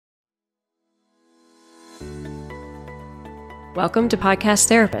Welcome to Podcast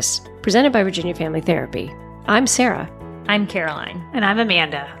Therapist, presented by Virginia Family Therapy. I'm Sarah. I'm Caroline. And I'm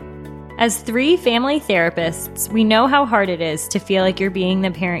Amanda. As three family therapists, we know how hard it is to feel like you're being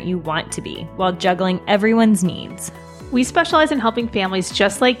the parent you want to be while juggling everyone's needs. We specialize in helping families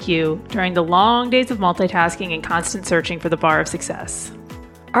just like you during the long days of multitasking and constant searching for the bar of success.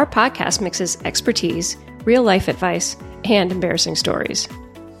 Our podcast mixes expertise, real-life advice, and embarrassing stories.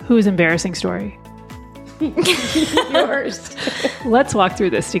 Whose embarrassing story? Yours. Let's walk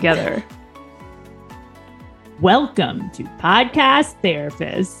through this together. Welcome to Podcast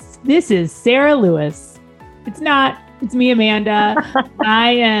Therapists. This is Sarah Lewis. It's me, Amanda.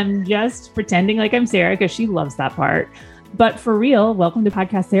 I am just pretending like I'm Sarah because she loves that part. But for real, welcome to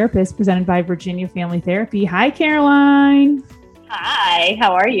Podcast Therapist, presented by Virginia Family Therapy. Hi, Caroline. Hi,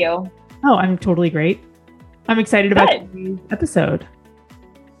 how are you? Oh, I'm totally great. I'm excited about today's episode.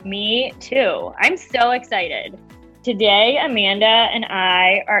 Me too. I'm so excited. Today, Amanda and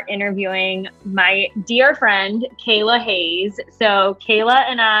I are interviewing my dear friend, Kayla Hayes. So Kayla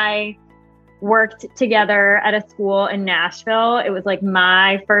and I worked together at a school in Nashville. It was like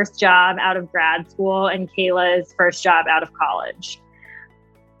my first job out of grad school and Kayla's first job out of college.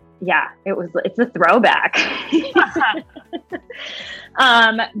 Yeah, it's a throwback.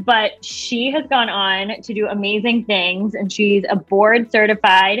 But she has gone on to do amazing things, and she's a board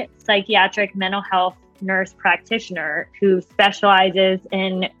certified psychiatric mental health nurse practitioner who specializes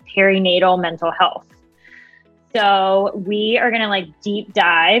in perinatal mental health. So we are going to deep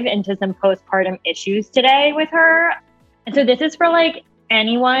dive into some postpartum issues today with her. And so this is for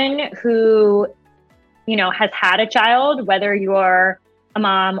anyone who, has had a child, whether you're a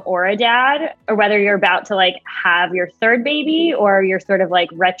mom or a dad, or whether you're about to have your third baby, or you're sort of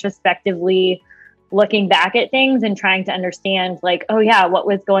retrospectively looking back at things and trying to understand oh yeah, what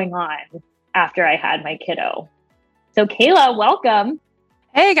was going on after I had my kiddo. So Kayla, welcome.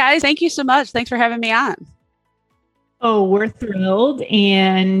 Hey guys, thank you so much. Thanks for having me on. Oh, we're thrilled.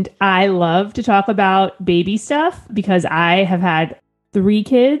 And I love to talk about baby stuff because I have had 3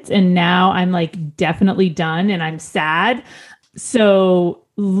 kids and now I'm definitely done and I'm sad. So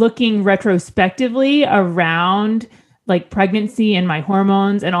looking retrospectively around pregnancy and my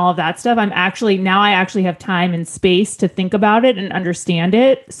hormones and all of that stuff, I actually have time and space to think about it and understand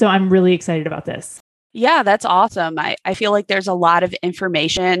it. So I'm really excited about this. Yeah, that's awesome. I feel like there's a lot of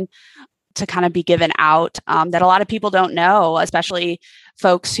information to kind of be given out that a lot of people don't know, especially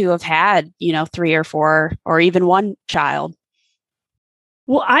folks who have had, 3 or 4 or even 1 child.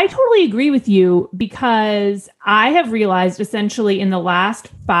 Well, I totally agree with you because I have realized essentially in the last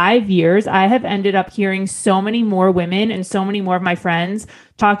 5 years, I have ended up hearing so many more women and so many more of my friends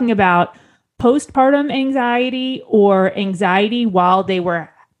talking about postpartum anxiety or anxiety while they were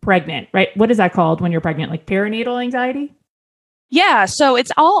pregnant, right? What is that called when you're pregnant? Perinatal anxiety? Yeah, so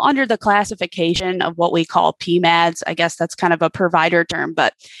it's all under the classification of what we call PMADS. I guess that's kind of a provider term,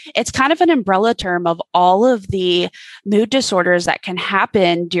 but it's kind of an umbrella term of all of the mood disorders that can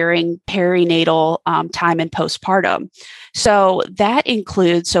happen during perinatal time and postpartum. So that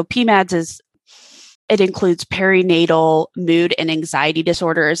includes, PMADS includes perinatal mood and anxiety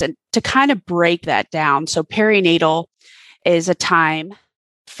disorders. And to kind of break that down, so perinatal is a time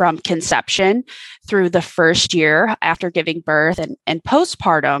from conception through the first year after giving birth, and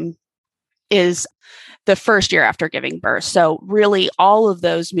postpartum is the first year after giving birth. So really all of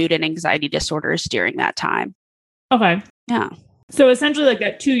those mood and anxiety disorders during that time. Okay. Yeah. So essentially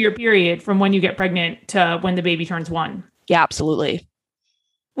that 2-year period from when you get pregnant to when the baby turns 1. Yeah, absolutely.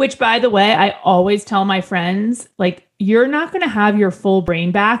 Which, by the way, I always tell my friends, you're not going to have your full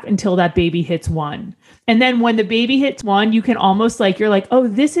brain back until that baby hits 1. And then when the baby hits 1, you can almost you're oh,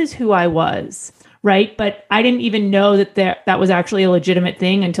 this is who I was, right? But I didn't even know that was actually a legitimate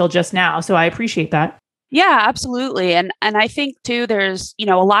thing until just now. So I appreciate that. Yeah, absolutely. And I think too, there's, a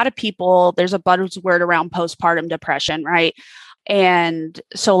lot of people, there's a buzzword around postpartum depression, right? And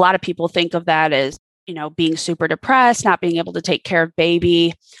so a lot of people think of that as, being super depressed, not being able to take care of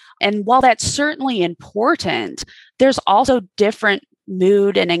baby. And while that's certainly important, there's also different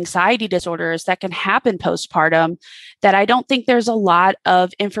mood and anxiety disorders that can happen postpartum that I don't think there's a lot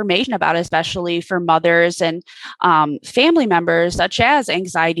of information about, especially for mothers and family members, such as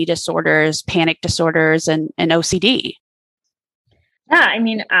anxiety disorders, panic disorders, and OCD. Yeah,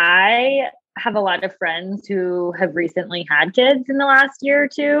 I have a lot of friends who have recently had kids in the last year or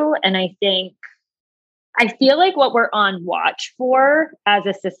two. And I feel like what we're on watch for as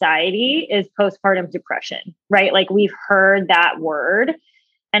a society is postpartum depression, right? We've heard that word.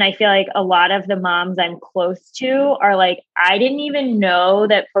 And I feel like a lot of the moms I'm close to are I didn't even know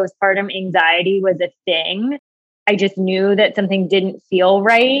that postpartum anxiety was a thing. I just knew that something didn't feel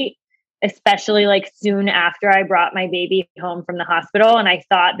right, especially like soon after I brought my baby home from the hospital. And I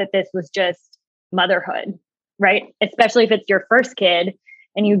thought that this was just motherhood, right? Especially if it's your first kid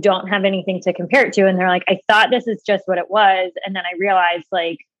and you don't have anything to compare it to. And they're like, I thought this is just what it was. And then I realized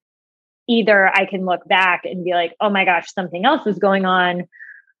like, either I can look back and be like, oh my gosh, something else was going on.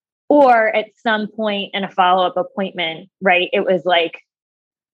 Or at some point in a follow-up appointment, right, it was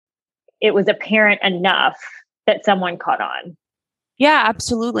apparent enough that someone caught on. Yeah,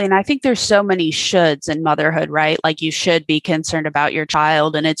 absolutely. And I think there's so many shoulds in motherhood, right? Like you should be concerned about your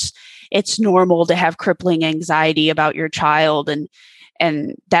child, and it's normal to have crippling anxiety about your child,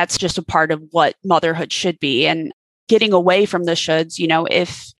 and that's just a part of what motherhood should be. And getting away from the shoulds,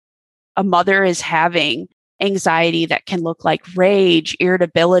 if a mother is having anxiety that can look like rage,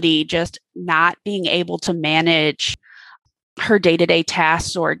 irritability, just not being able to manage her day-to-day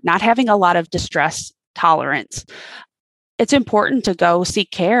tasks or not having a lot of distress tolerance, it's important to go seek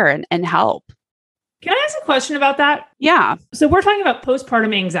care and help. Can I ask a question about that? Yeah. So we're talking about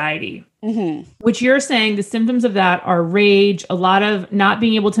postpartum anxiety, which you're saying the symptoms of that are rage, a lot of not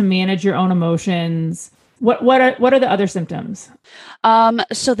being able to manage your own emotions. What are the other symptoms?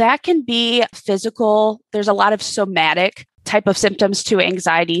 So that can be physical. There's a lot of somatic type of symptoms to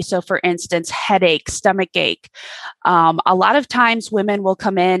anxiety. So for instance, headache, stomach ache. A lot of times women will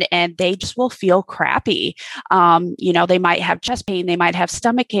come in and they just will feel crappy. They might have chest pain, they might have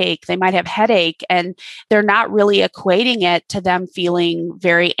stomach ache, they might have headache, and they're not really equating it to them feeling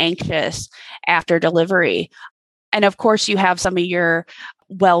very anxious after delivery. And of course, you have some of your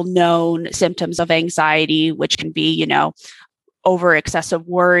well-known symptoms of anxiety, which can be, over excessive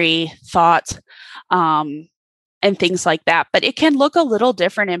worry, thoughts, and things like that. But it can look a little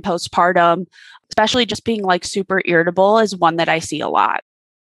different in postpartum, especially just being like super irritable is one that I see a lot.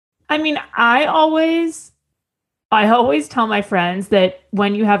 I mean, I always tell my friends that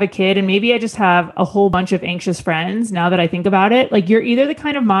when you have a kid, and maybe I just have a whole bunch of anxious friends now that I think about it, like you're either the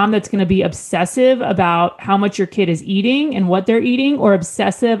kind of mom that's going to be obsessive about how much your kid is eating and what they're eating, or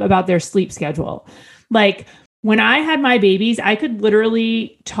obsessive about their sleep schedule. Like when I had my babies, I could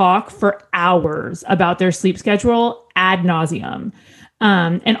literally talk for hours about their sleep schedule ad nauseum.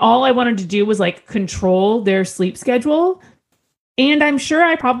 And all I wanted to do was like control their sleep schedule. And I'm sure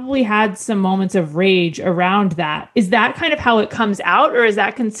I probably had some moments of rage around that. Is that kind of how it comes out, or is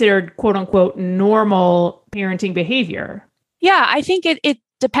that considered quote unquote normal parenting behavior? Yeah, I think it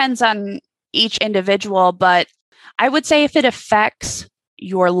depends on each individual, but I would say if it affects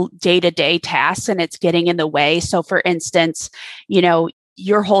your day-to-day tasks and it's getting in the way. So for instance,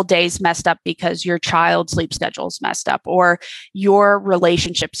 your whole day's messed up because your child's sleep schedule's messed up, or your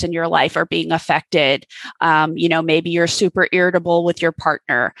relationships in your life are being affected. Maybe you're super irritable with your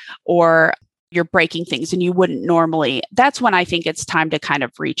partner, or you're breaking things and you wouldn't normally. That's when I think it's time to kind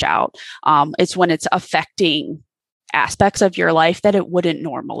of reach out. It's when it's affecting aspects of your life that it wouldn't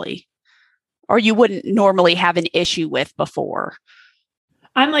normally, or you wouldn't normally have an issue with before.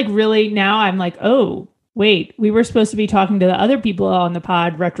 I'm like, oh, wait, we were supposed to be talking to the other people on the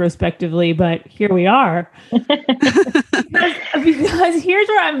pod retrospectively, but here we are. because here's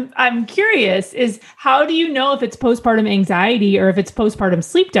where I'm curious is, how do you know if it's postpartum anxiety or if it's postpartum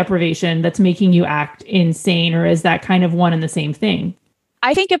sleep deprivation that's making you act insane, or is that kind of one and the same thing?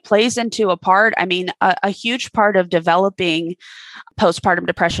 I think it plays into a part. I mean, a huge part of developing postpartum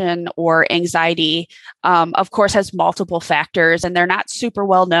depression or anxiety, of course, has multiple factors, and they're not super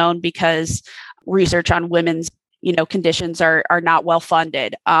well known because research on women's, conditions are not well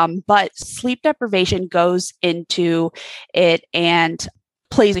funded. But sleep deprivation goes into it and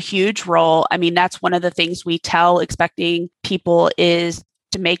plays a huge role. I mean, that's one of the things we tell expecting people is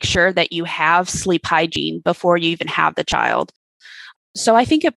to make sure that you have sleep hygiene before you even have the child. So I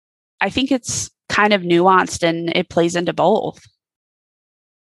think it's kind of nuanced and it plays into both.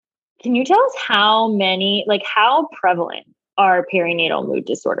 Can you tell us how prevalent are perinatal mood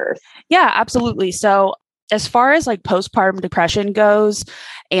disorders? Yeah, absolutely. So as far as like postpartum depression goes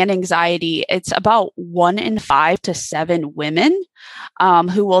and anxiety, it's about 1 in 5 to 7 women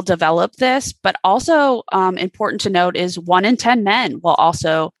who will develop this. But also important to note is 1 in 10 men will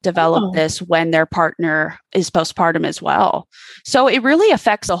also develop this when their partner is postpartum as well. So it really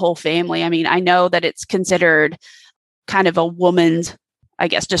affects the whole family. I mean, I know that it's considered kind of a woman's,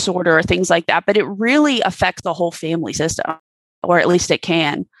 disorder or things like that, but it really affects the whole family system, or at least it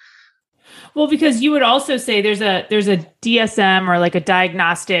can. Well, because you would also say there's a DSM, or like a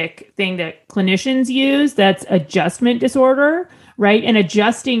diagnostic thing that clinicians use, that's adjustment disorder, right? And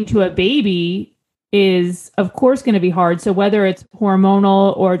adjusting to a baby is of course going to be hard. So whether it's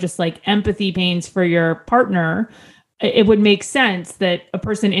hormonal or just like empathy pains for your partner, it would make sense that a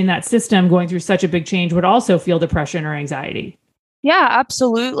person in that system going through such a big change would also feel depression or anxiety. Yeah,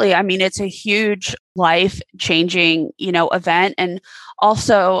 absolutely. I mean, it's a huge life changing, event. And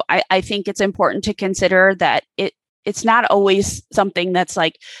also, I think it's important to consider that it's not always something that's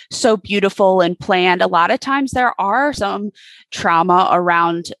like so beautiful and planned. A lot of times there are some trauma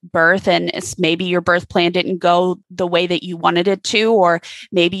around birth, and it's maybe your birth plan didn't go the way that you wanted it to, or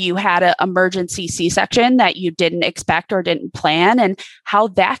maybe you had an emergency C-section that you didn't expect or didn't plan, and how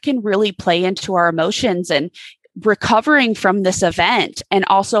that can really play into our emotions and recovering from this event and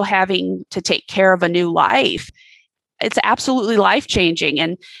also having to take care of a new life. It's absolutely life-changing.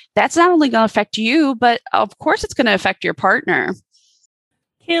 And that's not only going to affect you, but of course it's going to affect your partner.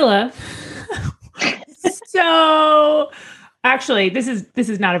 Kayla. So actually, this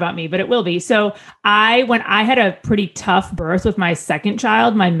is not about me, but it will be. So when I had a pretty tough birth with my second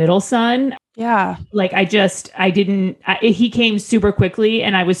child, my middle son. Yeah. Like he came super quickly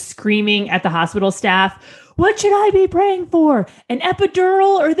and I was screaming at the hospital staff, what should I be praying for? An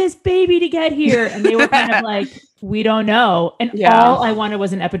epidural or this baby to get here? And they were kind of like, we don't know. And all I wanted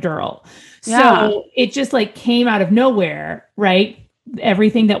was an epidural. So it just like came out of nowhere, right?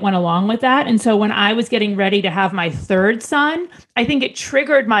 Everything that went along with that. And so when I was getting ready to have my third son, I think it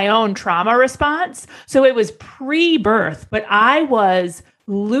triggered my own trauma response. So it was pre-birth, but I was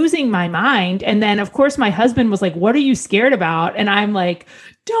losing my mind. And then of course my husband was like, what are you scared about? And I'm like,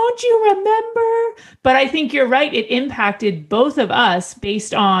 don't you remember? But I think you're right. It impacted both of us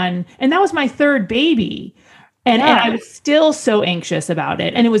based on, and that was my third baby. And I was still so anxious about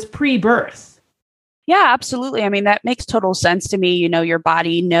it. And it was pre-birth. Yeah, absolutely. I mean, that makes total sense to me. Your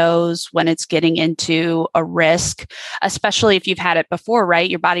body knows when it's getting into a risk, especially if you've had it before, right?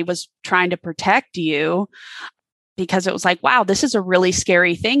 Your body was trying to protect you because it was like, wow, this is a really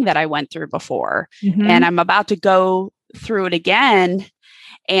scary thing that I went through before. Mm-hmm. And I'm about to go through it again.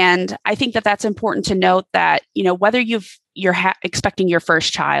 And I think that that's important to note that, whether you're expecting your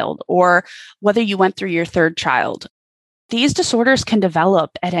first child or whether you went through your third child, these disorders can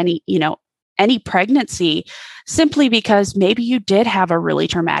develop at any pregnancy simply because maybe you did have a really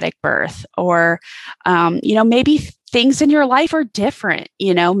traumatic birth or, maybe things in your life are different.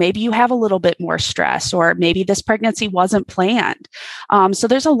 Maybe you have a little bit more stress or maybe this pregnancy wasn't planned. So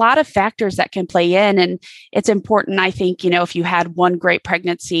there's a lot of factors that can play in. And it's important, I think, if you had one great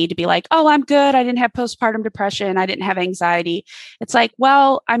pregnancy to be like, oh, I'm good. I didn't have postpartum depression. I didn't have anxiety. It's like,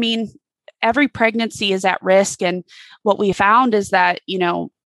 well, I mean, every pregnancy is at risk. And what we found is that,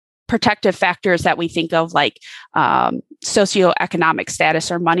 protective factors that we think of like socioeconomic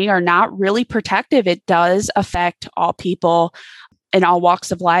status or money are not really protective. It does affect all people in all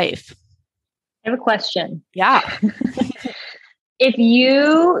walks of life. I have a question. Yeah.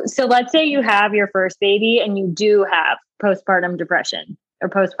 So let's say you have your first baby and you do have postpartum depression or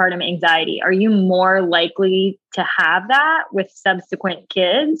postpartum anxiety. Are you more likely to have that with subsequent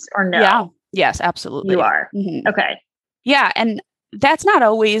kids or no? Yeah. Yes, absolutely. You are. Mm-hmm. Okay. Yeah. And that's not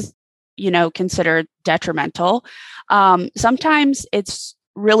always considered detrimental. Sometimes it's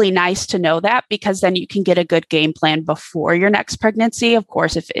really nice to know that because then you can get a good game plan before your next pregnancy, of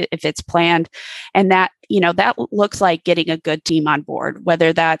course, if it's planned. And that, that looks like getting a good team on board,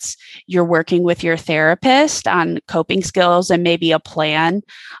 whether that's you're working with your therapist on coping skills and maybe a plan,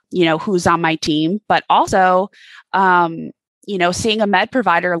 who's on my team, but also, seeing a med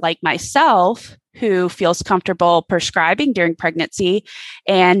provider like myself who feels comfortable prescribing during pregnancy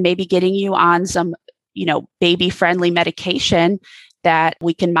and maybe getting you on some, baby-friendly medication that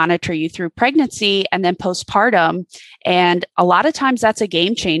we can monitor you through pregnancy and then postpartum. And a lot of times that's a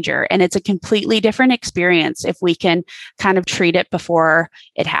game changer and it's a completely different experience if we can kind of treat it before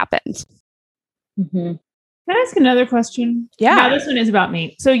it happens. Mm-hmm. Can I ask another question? Yeah. Now, this one is about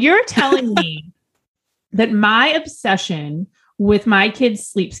me. So you're telling me that my obsession with my kids'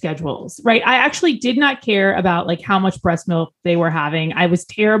 sleep schedules, right? I actually did not care about like how much breast milk they were having. I was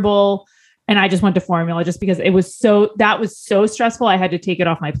terrible. And I just went to formula just because that was so stressful. I had to take it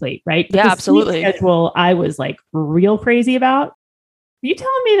off my plate. Right. But yeah, the absolutely. sleep schedule, I was like real crazy about. Are you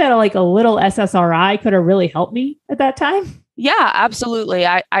telling me that like a little SSRI could have really helped me at that time? Yeah, absolutely.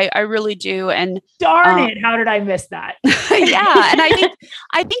 I really do. And darn it. How did I miss that? Yeah. And I think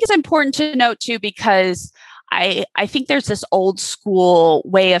it's important to note too, because I think there's this old school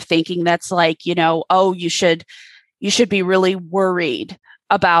way of thinking that's like, oh, you should be really worried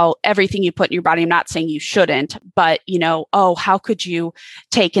about everything you put in your body. I'm not saying you shouldn't, but, oh, how could you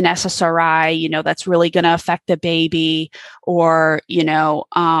take an SSRI, that's really going to affect the baby or,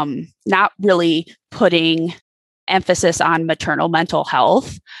 not really putting emphasis on maternal mental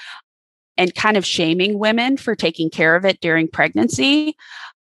health and kind of shaming women for taking care of it during pregnancy.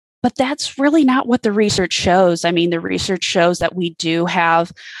 But that's really not what the research shows. I mean, the research shows that we do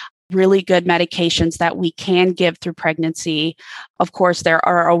have really good medications that we can give through pregnancy. Of course, there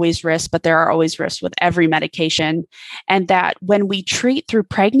are always risks, but there are always risks with every medication. And that when we treat through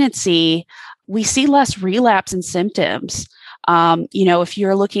pregnancy, we see less relapse in symptoms. If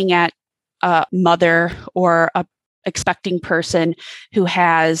you're looking at a mother or a expecting person who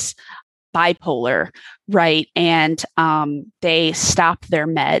has bipolar, right, and they stop their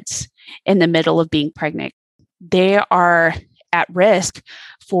meds in the middle of being pregnant, they are at risk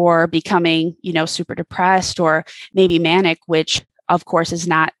for becoming, super depressed or maybe manic, which of course is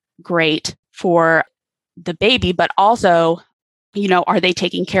not great for the baby, but also, are they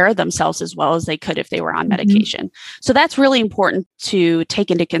taking care of themselves as well as they could if they were on medication? So that's really important to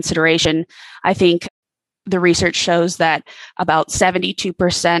take into consideration. I think the research shows that about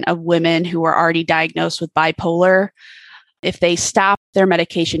 72% of women who are already diagnosed with bipolar, if they stop their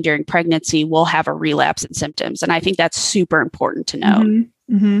medication during pregnancy, will have a relapse in symptoms. And I think that's super important to know.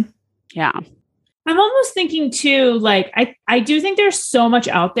 Yeah. I'm almost thinking too, like, I do think there's so much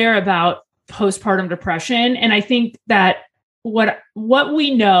out there about postpartum depression. And I think that what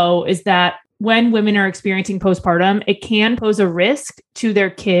we know is that when women are experiencing postpartum, it can pose a risk to their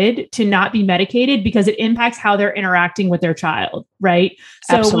kid to not be medicated because it impacts how they're interacting with their child, right?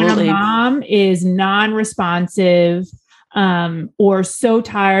 So Absolutely. When a mom is non-responsive or so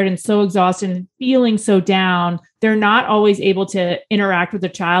tired and so exhausted and feeling so down, they're not always able to interact with the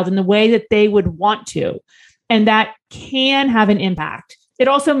child in the way that they would want to. And that can have an impact. It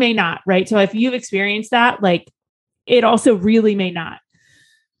also may not, right? So if you've experienced that, like, it also really may not.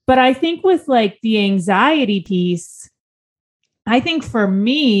 But I think with like the anxiety piece, I think for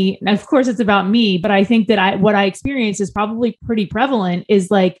me, and of course it's about me, but I think that what I experience is probably pretty prevalent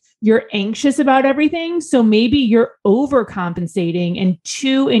is like you're anxious about everything. So maybe you're overcompensating and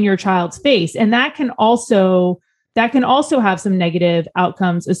too in your child's face. And that can also have some negative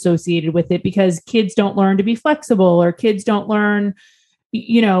outcomes associated with it because kids don't learn to be flexible or kids don't learn,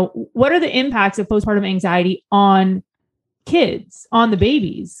 what are the impacts of postpartum anxiety on kids, on the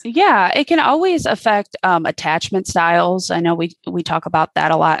babies? Yeah, it can always affect attachment styles. I know we talk about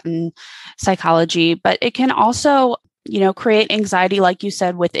that a lot in psychology, but it can also, create anxiety, like you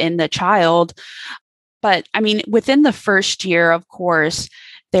said, within the child. But I mean, within the first year, of course,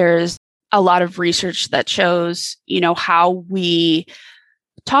 there's a lot of research that shows, how we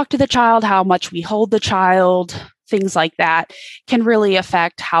talk to the child, how much we hold the child, things like that can really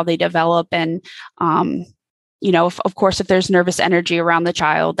affect how they develop. And, of course, if there's nervous energy around the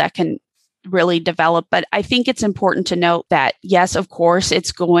child, that can really develop. But I think it's important to note that, yes, of course,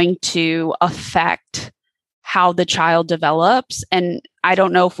 it's going to affect how the child develops. And I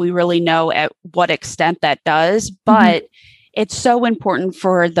don't know if we really know at what extent that does, but it's so important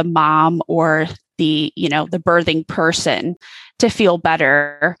for the mom or the birthing person to feel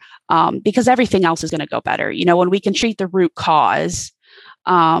better because everything else is going to go better. When we can treat the root cause,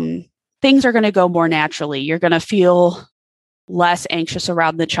 things are going to go more naturally. You're going to feel less anxious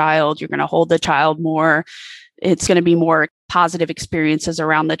around the child. You're going to hold the child more. It's going to be more positive experiences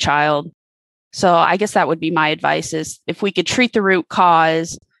around the child. So I guess that would be my advice is if we could treat the root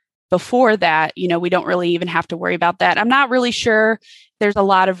cause before that, we don't really even have to worry about that. I'm not really sure. There's a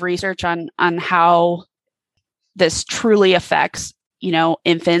lot of research on how this truly affects,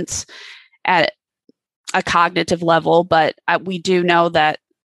 infants at a cognitive level, but we do know that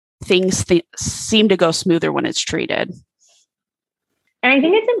things seem to go smoother when it's treated. And I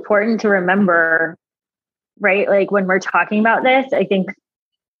think it's important to remember, right? Like when we're talking about this, I think,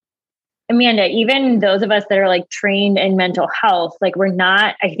 Amanda, even those of us that are like trained in mental health, like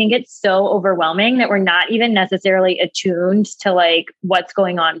I think it's so overwhelming that we're not even necessarily attuned to like what's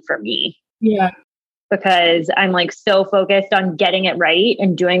going on for me. Yeah. Because I'm like so focused on getting it right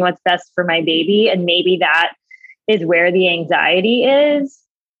and doing what's best for my baby. And maybe that is where the anxiety is.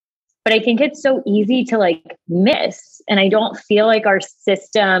 But I think it's so easy to like miss. And I don't feel like our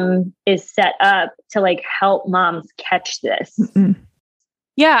system is set up to like help moms catch this.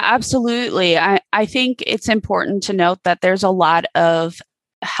 Yeah, absolutely. I think it's important to note that there's a lot of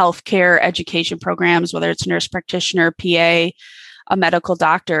healthcare education programs, whether it's a nurse practitioner, PA, a medical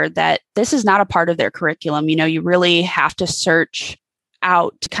doctor, that this is not a part of their curriculum. You really have to search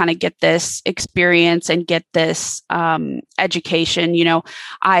out to kind of get this experience and get this education.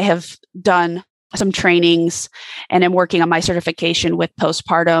 I have done some trainings, and I'm working on my certification with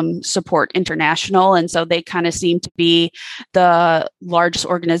Postpartum Support International. And so they kind of seem to be the largest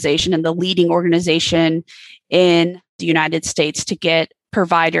organization and the leading organization in the United States to get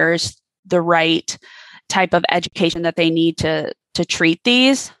providers the right type of education that they need to treat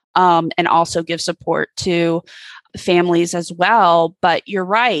these, and also give support to families as well. But you're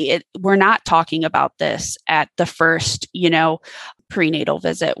right, we're not talking about this at the first, prenatal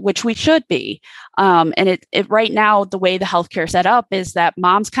visit, which we should be. And it right now, the way the healthcare is set up is that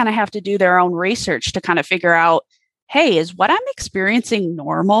moms kind of have to do their own research to kind of figure out, hey, is what I'm experiencing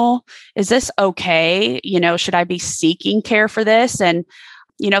normal? Is this okay? Should I be seeking care for this? And,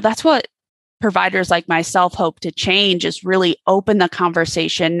 that's what providers like myself hope to change, is really open the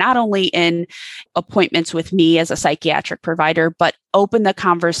conversation, not only in appointments with me as a psychiatric provider, but open the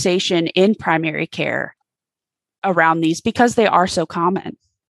conversation in primary care around these, because they are so common.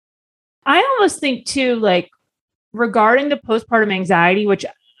 I almost think too, like regarding the postpartum anxiety, which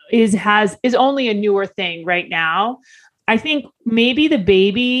is only a newer thing right now. I think maybe the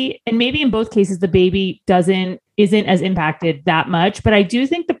baby, and maybe in both cases, the baby isn't as impacted that much, but I do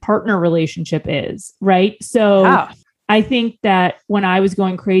think the partner relationship is, right? So I think that when I was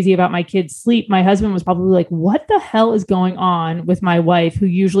going crazy about my kids' sleep, my husband was probably like, what the hell is going on with my wife, who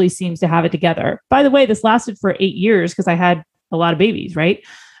usually seems to have it together? By the way, this lasted for 8 years because I had a lot of babies, right?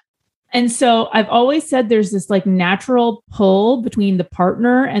 And so I've always said there's this like natural pull between the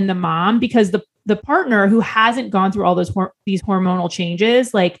partner and the mom, because the partner who hasn't gone through all these hormonal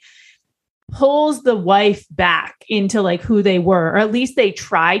changes, like pulls the wife back into like who they were, or at least they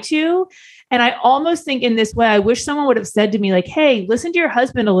try to. And I almost think in this way, I wish someone would have said to me like, hey, listen to your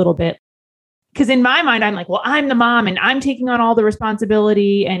husband a little bit. Because in my mind, I'm like, well, I'm the mom and I'm taking on all the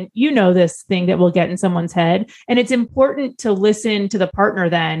responsibility. And this thing that will get in someone's head. And it's important to listen to the partner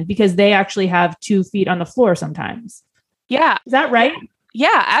then, because they actually have 2 feet on the floor sometimes. Yeah. Is that right?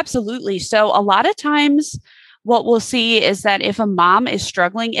 Yeah, absolutely. So a lot of times what we'll see is that if a mom is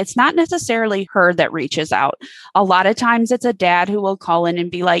struggling, it's not necessarily her that reaches out. A lot of times it's a dad who will call in and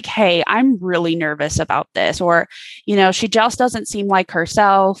be like, hey, I'm really nervous about this. Or, she just doesn't seem like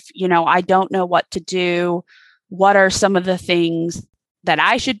herself. I don't know what to do. What are some of the things that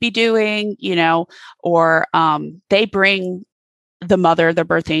I should be doing? Or they bring the mother, the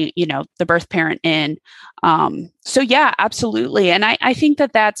birth parent in. So yeah, absolutely. And I think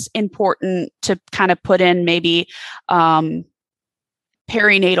that that's important to kind of put in maybe, perinatal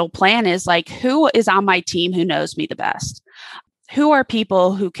plan is like, who is on my team who knows me the best? Who are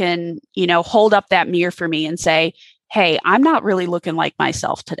people who can, hold up that mirror for me and say, hey, I'm not really looking like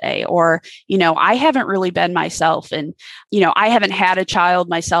myself today, or, I haven't really been myself, and, I haven't had a child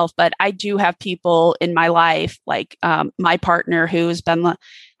myself, but I do have people in my life, like my partner who's been,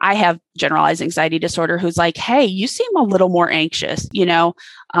 I have generalized anxiety disorder, who's like, hey, you seem a little more anxious,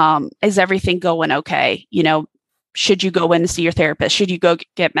 is everything going okay? Should you go in to see your therapist? Should you go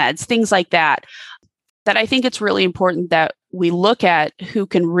get meds? Things like that. That I think it's really important that we look at who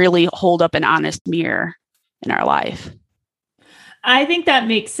can really hold up an honest mirror in our life. I think that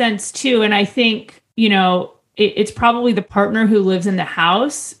makes sense too. And I think, it's probably the partner who lives in the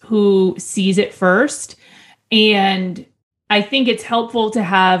house who sees it first. And I think it's helpful to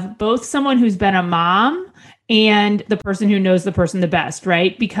have both someone who's been a mom and the person who knows the person the best,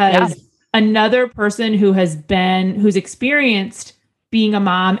 right? Because another person who's experienced being a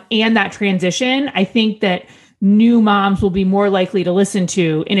mom and that transition, I think that new moms will be more likely to listen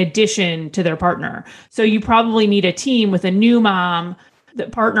to in addition to their partner. So you probably need a team with a new mom, the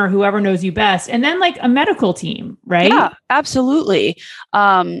partner, whoever knows you best, and then like a medical team, right? Yeah, absolutely.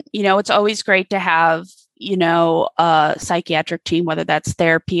 It's always great to have, a psychiatric team, whether that's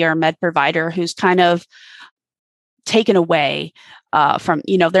therapy or med provider, who's kind of taken away from,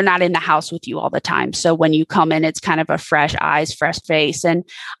 they're not in the house with you all the time. So when you come in, it's kind of a fresh eyes, fresh face. And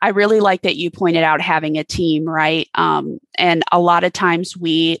I really like that you pointed out having a team, right? And a lot of times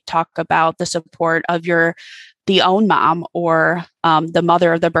we talk about the support of the own mom, or the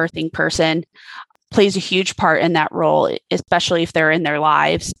mother of the birthing person plays a huge part in that role, especially if they're in their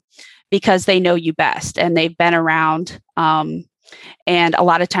lives, because they know you best and they've been around. And a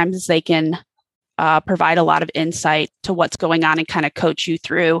lot of times they can provide a lot of insight to what's going on and kind of coach you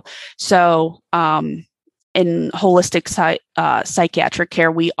through. So in holistic psychiatric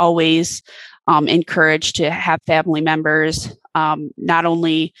care, we always encourage to have family members, not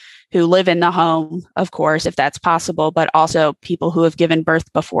only who live in the home, of course, if that's possible, but also people who have given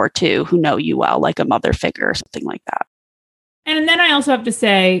birth before too, who know you well, like a mother figure or something like that. And then I also have to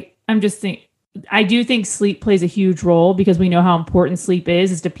say, I'm just thinking, I do think sleep plays a huge role because we know how important sleep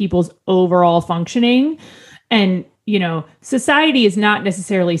is to people's overall functioning. And, society is not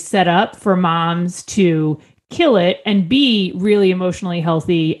necessarily set up for moms to kill it and be really emotionally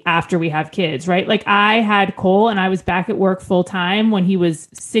healthy after we have kids, right? Like I had Cole and I was back at work full time when he was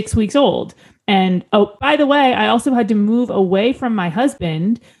 6 weeks old. And oh, by the way, I also had to move away from my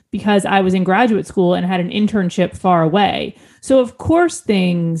husband because I was in graduate school and had an internship far away. So of course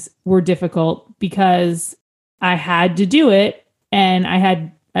things were difficult because I had to do it and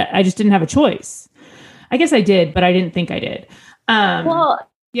I just didn't have a choice. I guess I did, but I didn't think I did.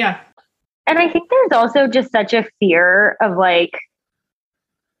 Yeah. And I think there's also just such a fear of like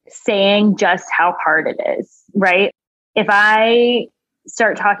saying just how hard it is, right? If I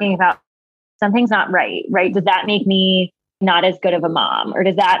start talking about something's not right, does that make me not as good of a mom? Or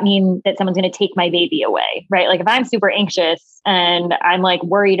does that mean that someone's going to take my baby away, right? Like if I'm super anxious and I'm like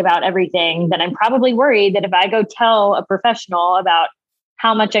worried about everything, then I'm probably worried that if I go tell a professional about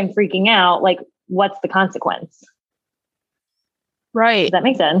how much I'm freaking out, like what's the consequence? Right. Does that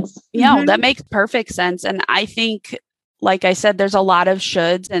make sense? Yeah, Mm-hmm. that makes perfect sense. And I think, like I said, there's a lot of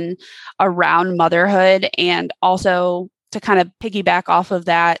shoulds and around motherhood. And also to kind of piggyback off of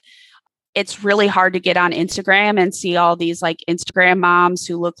that, it's really hard to get on Instagram and see all these like Instagram moms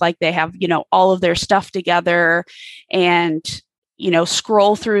who look like they have, all of their stuff together and,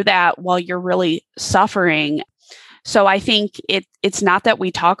 scroll through that while you're really suffering. So I think it's not that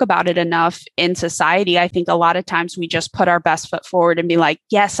we talk about it enough in society. I think a lot of times we just put our best foot forward and be like,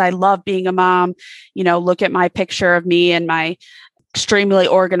 yes, I love being a mom. Look at my picture of me in my extremely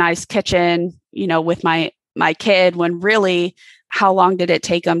organized kitchen, with my kid, when really, how long did it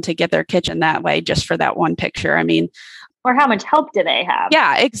take them to get their kitchen that way just for that one picture? I mean, or how much help do they have?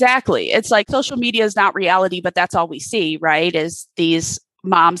 Yeah, exactly. It's like social media is not reality, but that's all we see, right? Is these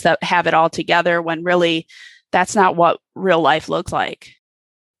moms that have it all together when really that's not what real life looks like.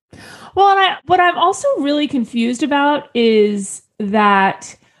 Well, and what I'm also really confused about is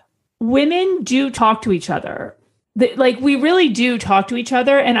that women do talk to each other. We really do talk to each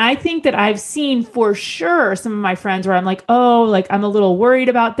other. And I think that I've seen for sure some of my friends where I'm like, oh, like I'm a little worried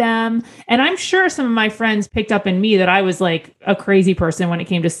about them. And I'm sure some of my friends picked up in me that I was like a crazy person when it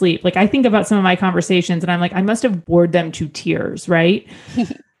came to sleep. Like I think about some of my conversations and I'm like, I must have bored them to tears, right?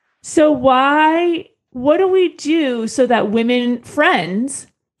 So what do we do so that women friends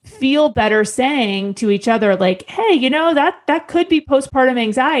feel better saying to each other, like, hey, that could be postpartum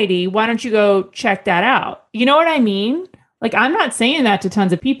anxiety. Why don't you go check that out? You know what I mean? Like, I'm not saying that to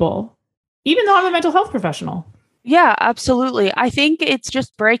tons of people, even though I'm a mental health professional. Yeah, absolutely. I think it's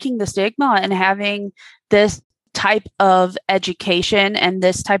just breaking the stigma and having this type of education and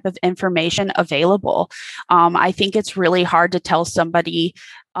this type of information available. I think it's really hard to tell somebody,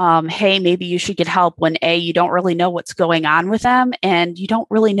 hey, maybe you should get help when you don't really know what's going on with them and you don't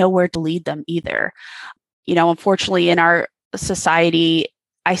really know where to lead them either. Unfortunately in our society,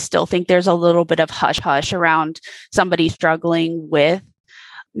 I still think there's a little bit of hush hush around somebody struggling with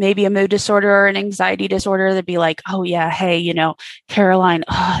maybe a mood disorder or an anxiety disorder. They'd be like, oh yeah, hey, Caroline,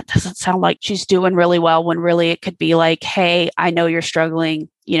 it doesn't sound like she's doing really well, when really it could be like, hey, I know you're struggling.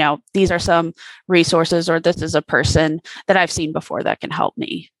 These are some resources, or this is a person that I've seen before that can help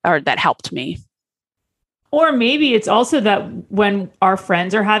me, or that helped me. Or maybe it's also that when our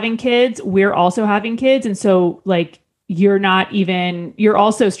friends are having kids, we're also having kids. And so like, you're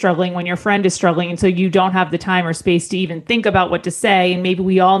also struggling when your friend is struggling. And so you don't have the time or space to even think about what to say. And maybe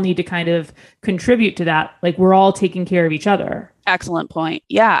we all need to kind of contribute to that. Like we're all taking care of each other. Excellent point.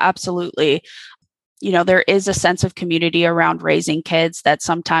 Yeah, absolutely. There is a sense of community around raising kids that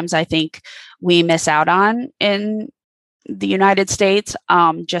sometimes I think we miss out on in the United States,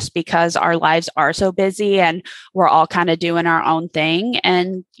 just because our lives are so busy and we're all kind of doing our own thing.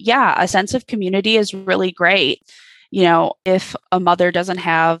 And yeah, a sense of community is really great. If a mother doesn't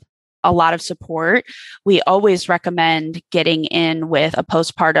have a lot of support, we always recommend getting in with a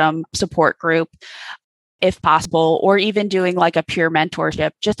postpartum support group if possible, or even doing like a peer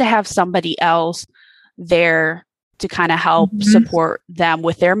mentorship, just to have somebody else there to kind of help support them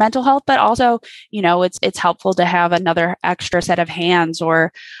with their mental health. But also, it's helpful to have another extra set of hands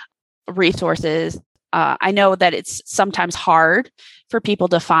or resources. I know that it's sometimes hard for people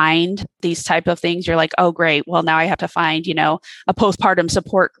to find these type of things. You're like, oh, great. Well, now I have to find, a postpartum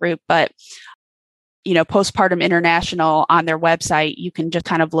support group. But, Postpartum International on their website, you can just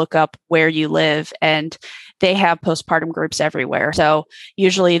kind of look up where you live and they have postpartum groups everywhere. So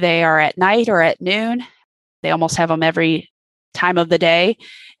usually they are at night or at noon. They almost have them every time of the day.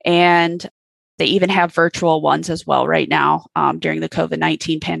 And They even have virtual ones as well right now during the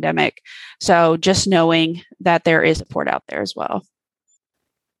COVID-19 pandemic. So just knowing that there is support out there as well.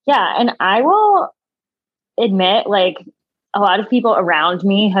 Yeah. And I will admit, like, a lot of people around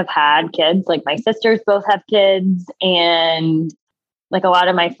me have had kids. Like, my sisters both have kids, and like a lot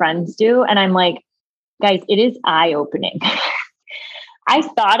of my friends do. And I'm like, guys, it is eye-opening. I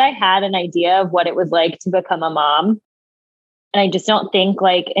thought I had an idea of what it was like to become a mom. And I just don't think,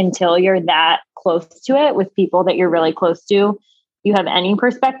 like, until you're that close to it with people that you're really close to, you have any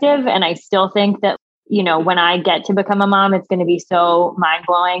perspective. And I still think that, you know, when I get to become a mom, it's going to be so mind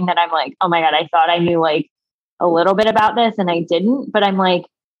blowing that I'm like, oh my God, I thought I knew like a little bit about this and I didn't. But I'm like,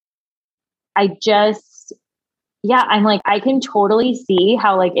 I'm like, I can totally see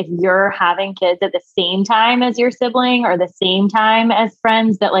how, like, if you're having kids at the same time as your sibling or the same time as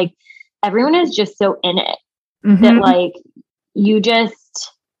friends, that like everyone is just so in it that like you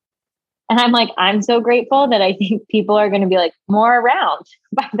just, and I'm like, I'm so grateful that I think people are going to be like more around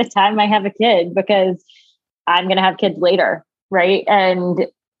by the time I have a kid, because I'm going to have kids later. Right. And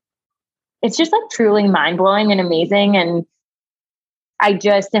it's just like truly mind blowing and amazing. And I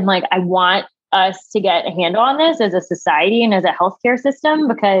just am like, I want us to get a handle on this as a society and as a healthcare system,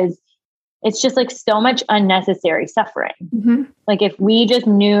 because it's just like so much unnecessary suffering. Like, if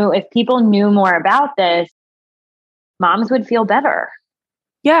people knew more about this, moms would feel better.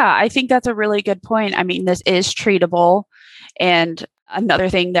 Yeah, I think that's a really good point. I mean, this is treatable. And another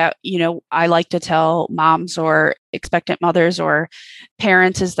thing that, you know, I like to tell moms or expectant mothers or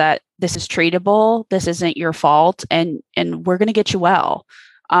parents is that this is treatable. This isn't your fault. And we're going to get you well.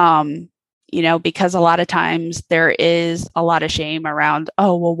 You know, because a lot of times there is a lot of shame around,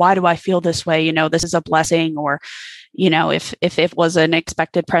 oh, well, why do I feel this way? You know, this is a blessing, or, you know, if it was an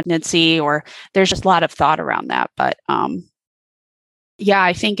expected pregnancy, or there's just a lot of thought around that. But yeah,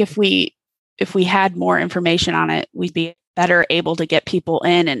 I think if we had more information on it, we'd be better able to get people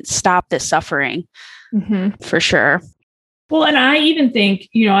in and stop this suffering for sure. Well, and I even think,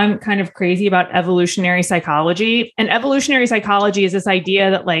 you know, I'm kind of crazy about evolutionary psychology. And evolutionary psychology is this idea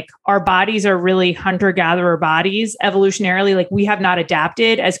that like our bodies are really hunter-gatherer bodies evolutionarily. Like, we have not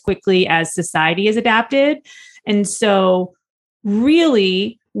adapted as quickly as society has adapted. And so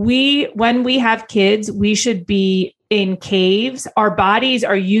really, when we have kids, we should be in caves. Our bodies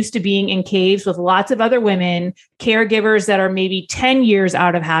are used to being in caves with lots of other women, caregivers that are maybe 10 years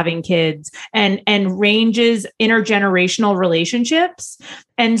out of having kids, and ranges intergenerational relationships.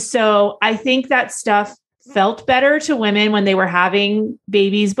 And so I think that stuff felt better to women when they were having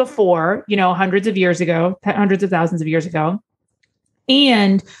babies before, you know, hundreds of thousands of years ago.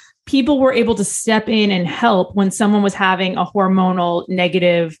 And people were able to step in and help when someone was having a hormonal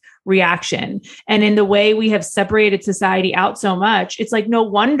negative reaction. And in the way we have separated society out so much, it's like, no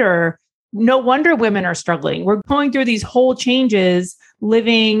wonder women are struggling. We're going through these whole changes,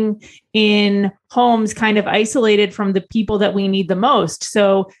 living in homes kind of isolated from the people that we need the most.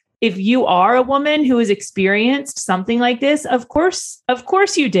 So if you are a woman who has experienced something like this, of course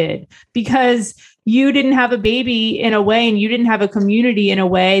you did, because you didn't have a baby in a way, and you didn't have a community in a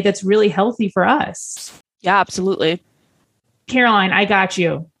way that's really healthy for us. Yeah, absolutely. Caroline, I got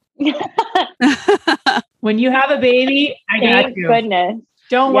you. When you have a baby, I got you. Goodness.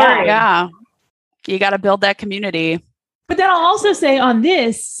 Don't worry. Yeah. You got to build that community. But then I'll also say on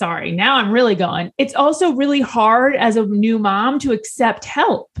this, sorry, now I'm really going. It's also really hard as a new mom to accept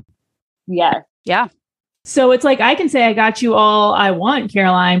help. Yes. Yeah. So it's like, I can say I got you all I want,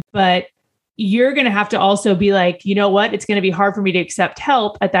 Caroline, but you're going to have to also be like, you know what? It's going to be hard for me to accept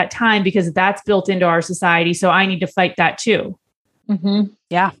help at that time, because that's built into our society. So I need to fight that too.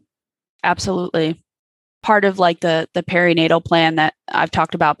 Yeah, absolutely. Part of like the perinatal plan that I've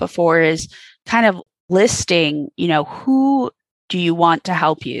talked about before is kind of listing, you know, who do you want to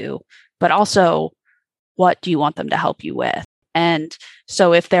help you, but also what do you want them to help you with? And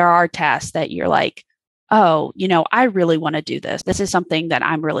so if there are tasks that you're like, oh, you know, I really want to do this. This is something that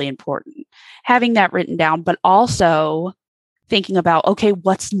I'm really important. Having that written down, but also thinking about, okay,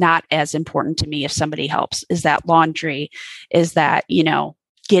 what's not as important to me if somebody helps? Is that laundry? Is that, you know,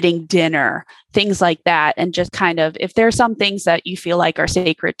 getting dinner, things like that? And just kind of, if there's some things that you feel like are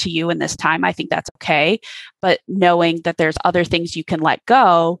sacred to you in this time, I think that's okay. But knowing that there's other things you can let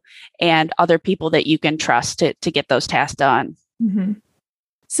go and other people that you can trust to get those tasks done.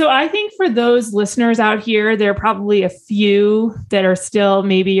 So I think for those listeners out here, there are probably a few that are still,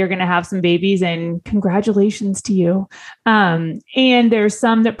 maybe you're going to have some babies, and congratulations to you. And there's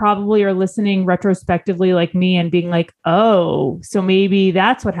some that probably are listening retrospectively like me and being like, oh, so maybe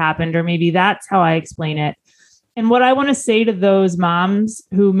that's what happened, or maybe that's how I explain it. And what I want to say to those moms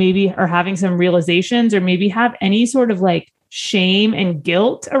who maybe are having some realizations or maybe have any sort of like shame and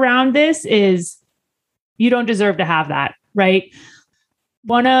guilt around this is you don't deserve to have that, right?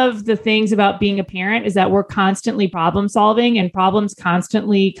 One of the things about being a parent is that we're constantly problem solving, and problems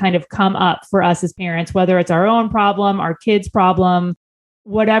constantly kind of come up for us as parents, whether it's our own problem, our kids' problem,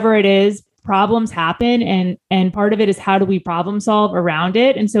 whatever it is. Problems happen, and part of it is how do we problem solve around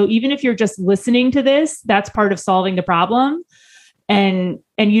it. And so even if you're just listening to this, that's part of solving the problem, and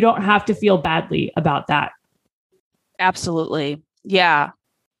you don't have to feel badly about that. Absolutely. Yeah.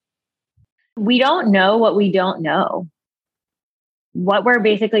 We don't know what we don't know. What we're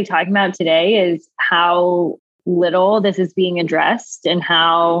basically talking about today is how little this is being addressed and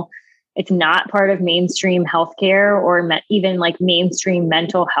how it's not part of mainstream healthcare or even like mainstream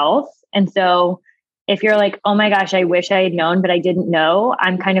mental health. And so if you're like, oh my gosh, I wish I had known, but I didn't know,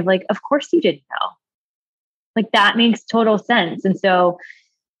 I'm kind of like, of course you didn't know. Like that makes total sense. And so,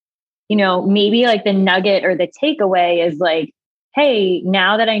 maybe like the nugget or the takeaway is like, hey,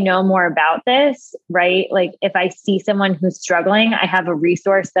 now that I know more about this, right? Like if I see someone who's struggling, I have a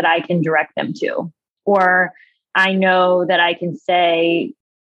resource that I can direct them to. Or I know that I can say,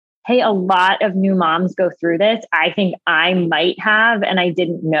 hey, a lot of new moms go through this. I think I might have, and I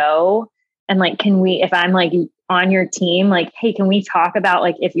didn't know. And like, if I'm like on your team, like, hey, can we talk about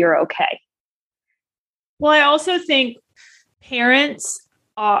like, if you're okay? Well, I also think parents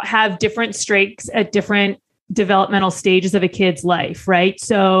have different strengths at different developmental stages of a kid's life, right?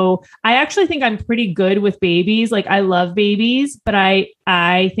 So I actually think I'm pretty good with babies. Like I love babies, but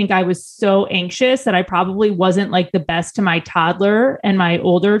I think I was so anxious that I probably wasn't like the best to my toddler and my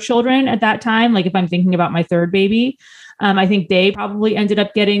older children at that time. Like if I'm thinking about my third baby, I think they probably ended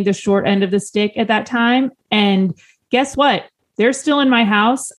up getting the short end of the stick at that time. And guess what? They're still in my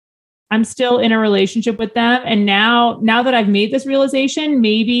house. I'm still in a relationship with them. And now that I've made this realization,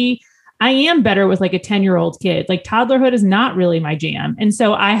 maybe I am better with like a 10-year-old kid. Like toddlerhood is not really my jam. And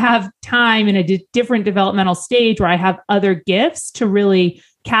so I have time in a different developmental stage where I have other gifts to really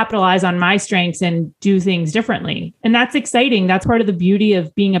capitalize on my strengths and do things differently. And that's exciting. That's part of the beauty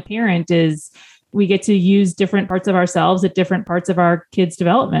of being a parent is we get to use different parts of ourselves at different parts of our kids'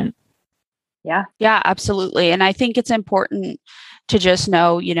 development. Yeah. Yeah, absolutely. And I think it's important to just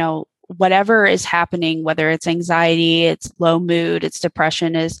know, whatever is happening, whether it's anxiety, it's low mood, it's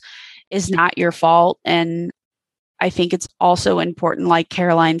depression, is not your fault. And I think it's also important, like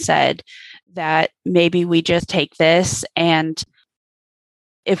Caroline said, that maybe we just take this and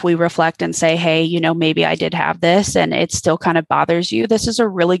if we reflect and say, hey, maybe I did have this and it still kind of bothers you, this is a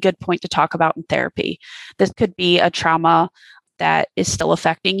really good point to talk about in therapy. This could be a trauma that is still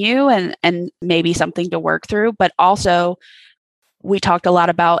affecting you and maybe something to work through. But also, we talked a lot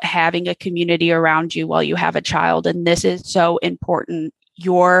about having a community around you while you have a child. And this is so important.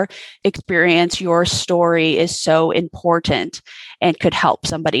 Your experience, your story is so important and could help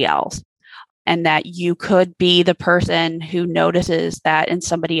somebody else. And that you could be the person who notices that in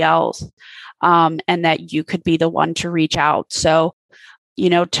somebody else, and that you could be the one to reach out. So,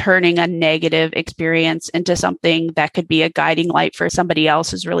 turning a negative experience into something that could be a guiding light for somebody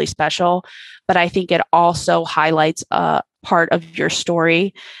else is really special. But I think it also highlights a part of your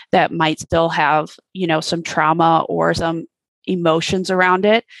story that might still have, some trauma or some emotions around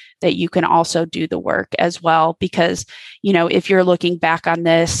it that you can also do the work as well. Because, if you're looking back on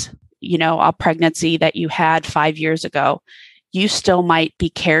this, a pregnancy that you had 5 years ago, you still might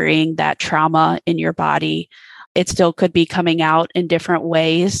be carrying that trauma in your body. It still could be coming out in different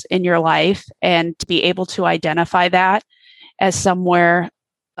ways in your life. And to be able to identify that as something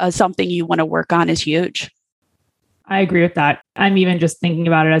you want to work on is huge. I agree with that. I'm even just thinking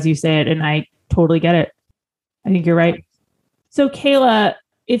about it as you say it, and I totally get it. I think you're right. So Kayla,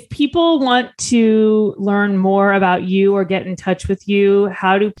 if people want to learn more about you or get in touch with you,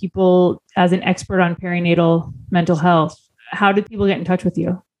 how do people, as an expert on perinatal mental health, how do people get in touch with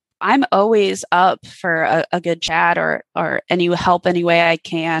you? I'm always up for a good chat or any help any way I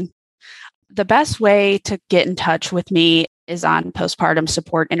can. The best way to get in touch with me is on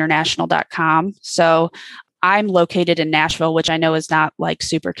postpartumsupportinternational.com. So I'm located in Nashville, which I know is not like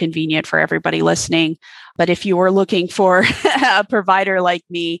super convenient for everybody listening. But if you were looking for a provider like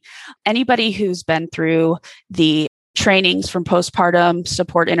me, anybody who's been through the trainings from Postpartum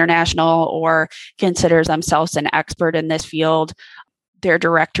Support International or considers themselves an expert in this field, their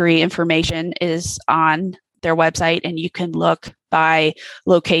directory information is on their website and you can look by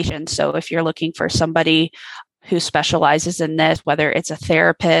location. So if you're looking for somebody who specializes in this, whether it's a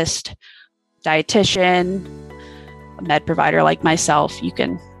therapist, dietitian, a med provider like myself, you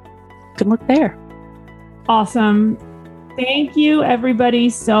can look there. Awesome. Thank you, everybody,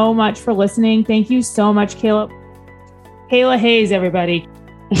 so much for listening. Thank you so much, Kayla. Kayla Hayes, everybody.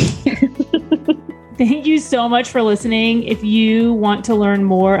 Thank you so much for listening. If you want to learn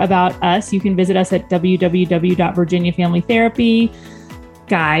more about us, you can visit us at www.virginiafamilytherapy.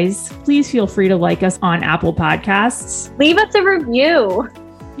 Guys, please feel free to like us on Apple Podcasts. Leave us a review.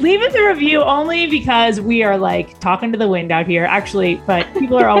 Leave us a review only because we are like talking to the wind out here, actually, but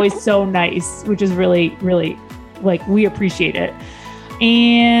people are always so nice, which is really, really like, we appreciate it.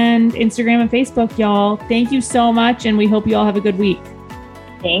 And Instagram and Facebook, y'all. Thank you so much. And we hope you all have a good week.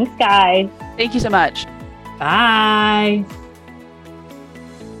 Thanks, guys. Thank you so much. Bye.